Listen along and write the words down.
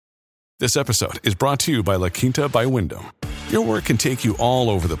This episode is brought to you by La Quinta by Wyndham. Your work can take you all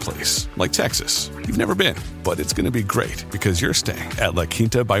over the place, like Texas. You've never been, but it's going to be great because you're staying at La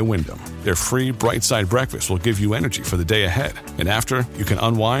Quinta by Wyndham. Their free Bright Side breakfast will give you energy for the day ahead. And after, you can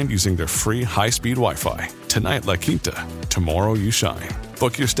unwind using their free high-speed Wi-Fi. Tonight, La Quinta. Tomorrow, you shine.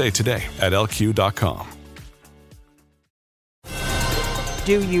 Book your stay today at lq.com.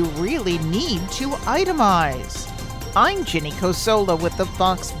 Do you really need to itemize? I'm Ginny Cosola with the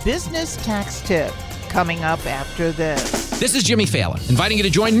Fox Business Tax Tip. Coming up after this. This is Jimmy Fallon, inviting you to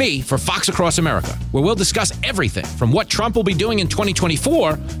join me for Fox Across America, where we'll discuss everything from what Trump will be doing in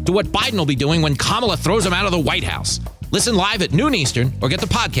 2024 to what Biden will be doing when Kamala throws him out of the White House. Listen live at noon Eastern or get the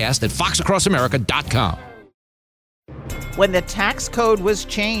podcast at foxacrossamerica.com. When the tax code was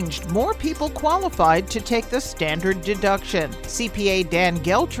changed, more people qualified to take the standard deduction. CPA Dan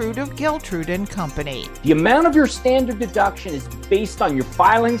Geltrude of Geltrude & Company. The amount of your standard deduction is based on your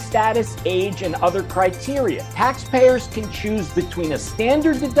filing status, age, and other criteria. Taxpayers can choose between a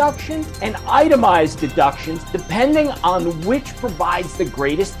standard deduction and itemized deductions depending on which provides the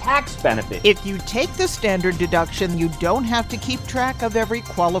greatest tax benefit. If you take the standard deduction, you don't have to keep track of every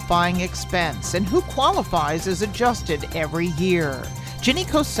qualifying expense, and who qualifies is adjusted every year. Ginny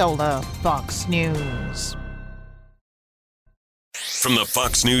Cosola, Fox News. From the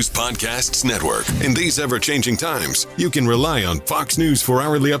Fox News Podcasts Network. In these ever-changing times, you can rely on Fox News for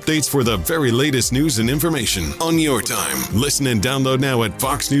hourly updates for the very latest news and information on your time. Listen and download now at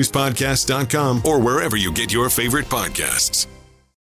foxnewspodcast.com or wherever you get your favorite podcasts.